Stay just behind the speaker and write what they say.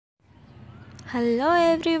Hello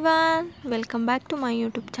everyone, welcome back to my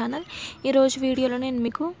YouTube channel. ఈరోజు వీడియోలో నేను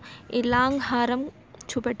మీకు ఈ లాంగ్ హారం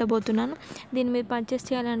చూపెట్టబోతున్నాను. దీన్ని మీరు పర్చేస్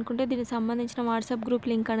చేయాలనుకుంటే దీనికి సంబంధించిన వాట్సాప్ గ్రూప్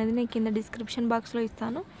లింక్ అనేది నేను కింద డిస్క్రిప్షన్ బాక్స్లో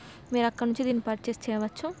ఇస్తాను. మీరు అక్కడ నుంచి దీన్ని పర్చేస్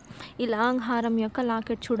చేయవచ్చు. ఈ లాంగ్ హారం యొక్క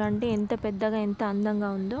లాకెట్ చూడండి ఎంత పెద్దగా, ఎంత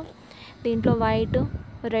అందంగా ఉందో. దీంట్లో వైట్,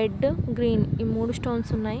 రెడ్, గ్రీన్ ఈ 3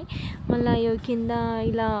 స్టోన్స్ ఉన్నాయి. మళ్ళీ కింద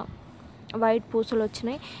ఇలా వైట్ పూసలు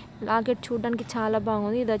వచ్చినాయి. లాకెట్ చూడడానికి చాలా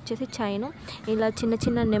బాగుంది. ఇది వచ్చేసి చైన్. ఇలా చిన్న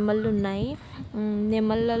చిన్న నెమళ్ళు ఉన్నాయి.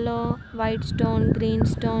 నెమళ్ళలో white stone, green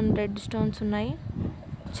stone, red stones ఉన్నాయి.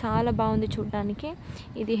 చాలా బాగుంది చూడడానికి.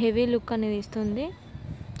 ఇది హెవీ లుక్ అనేది ఇస్తుంది,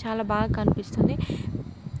 చాలా బాగా కనిపిస్తుంది.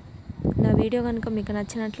 నా వీడియో కనుక మీకు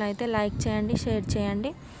నచ్చినట్లయితే లైక్ చేయండి, షేర్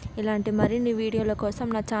చేయండి. ఇలాంటి మరిన్ని వీడియోల కోసం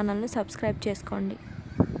నా ఛానల్ను సబ్స్క్రైబ్ చేసుకోండి.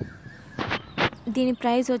 దీని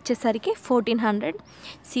ప్రైస్ వచ్చేసరికి 1400.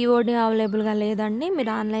 సిఓడి అవైలబుల్గా లేదండి,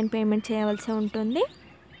 మీరు ఆన్లైన్ పేమెంట్ చేయవలసి ఉంటుంది.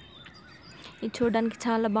 ఇది చూడడానికి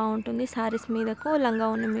చాలా బాగుంటుంది. శారీస్ మీదకు, లంగా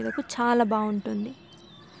ఓణి మీదకు చాలా బాగుంటుంది.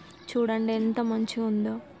 చూడండి ఎంత మంచిగా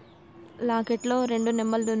ఉందో. లాకెట్లో 2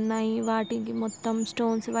 నెమళ్ళు ఉన్నాయి. వాటికి మొత్తం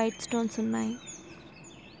స్టోన్స్, వైట్ స్టోన్స్ ఉన్నాయి.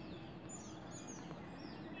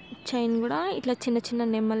 చైన్ కూడా ఇట్లా చిన్న చిన్న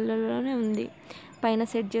నెమళ్ళలోనే ఉంది. పైన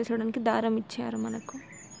సెట్ చేసుకోవడానికి దారం ఇచ్చారు.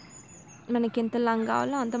 మనకి ఎంత లాంగ్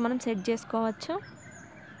కావాలో అంత మనం సెట్ చేసుకోవచ్చు.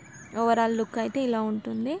 ఓవరాల్ లుక్ అయితే ఇలా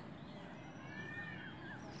ఉంటుంది.